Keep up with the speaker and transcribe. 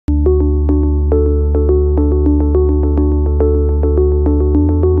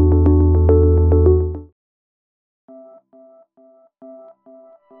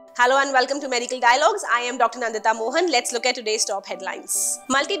Hello and welcome to Medical Dialogues. I am Dr. Nandita Mohan. Let's look at today's top headlines.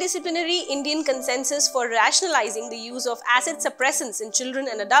 Multidisciplinary Indian Consensus for Rationalizing the Use of Acid Suppressants in Children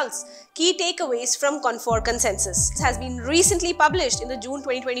and Adults. Key takeaways from CONFOR CONSENSUS. It has been recently published in the June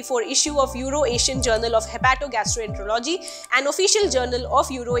 2024 issue of Euroasian Journal of Hepato-Gastroenterology and official journal of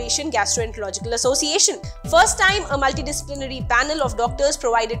Euroasian Gastroenterological Association. First time, a multidisciplinary panel of doctors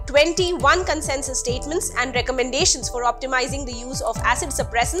provided 21 consensus statements and recommendations for optimizing the use of acid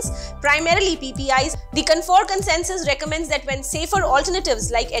suppressants, primarily PPIs. The CONFOR consensus recommends that when safer alternatives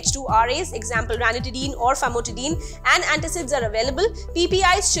like H2RAs, example ranitidine or famotidine, and antacids are available,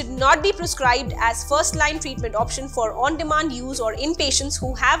 PPIs should not be prescribed as first-line treatment option for on-demand use or in patients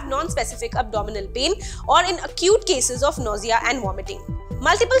who have non-specific abdominal pain or in acute cases of nausea and vomiting.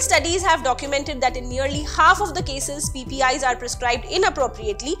 Multiple studies have documented that in nearly half of the cases, PPIs are prescribed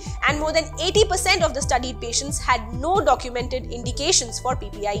inappropriately, and more than 80% of the studied patients had no documented indications for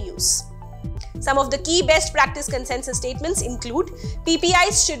PPI use. Some of the key best practice consensus statements include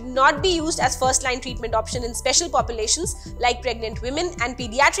PPIs should not be used as first-line treatment option in special populations like pregnant women and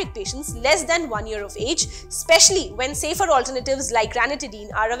pediatric patients less than 1 year of age, especially when safer alternatives like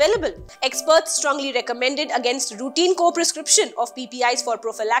ranitidine are available. Experts strongly recommended against routine co-prescription of PPIs for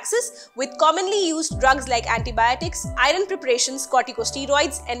prophylaxis with commonly used drugs like antibiotics, iron preparations,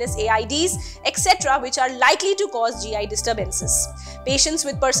 corticosteroids, NSAIDs, etc., which are likely to cause GI disturbances. Patients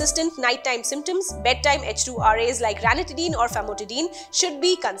with persistent nighttime symptoms, bedtime H2RAs like ranitidine or famotidine should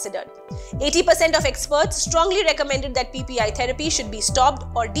be considered. 80% of experts strongly recommended that PPI therapy should be stopped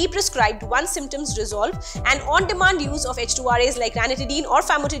or deprescribed once symptoms resolve, and on-demand use of H2RAs like ranitidine or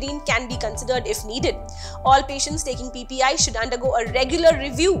famotidine can be considered if needed. All patients taking PPI should undergo a regular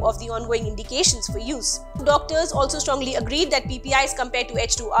review of the ongoing indications for use. Doctors also strongly agreed that PPIs compared to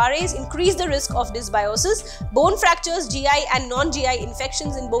H2RAs increase the risk of dysbiosis, bone fractures, GI and non-GI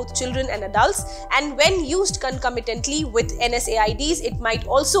infections in both children and adults, and when used concomitantly with NSAIDs, it might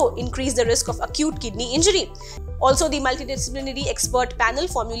also increase the risk of acute kidney injury. Also, the multidisciplinary expert panel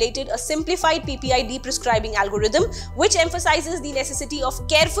formulated a simplified PPI deprescribing algorithm, which emphasizes the necessity of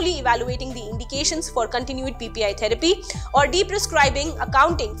carefully evaluating the indications for continued PPI therapy or deprescribing,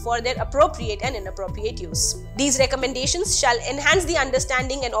 accounting for their appropriate and inappropriate use. These recommendations shall enhance the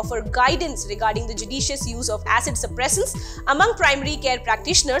understanding and offer guidance regarding the judicious use of acid suppressants among primary care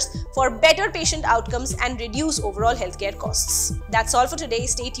practitioners for better patient outcomes and reduce overall healthcare costs. That's all for today.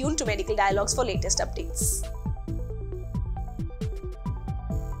 Stay tuned to Medical Dialogues for latest updates.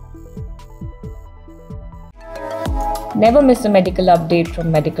 Never miss a medical update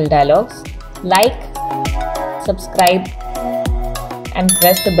from Medical Dialogues. Like, subscribe, and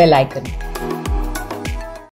press the bell icon.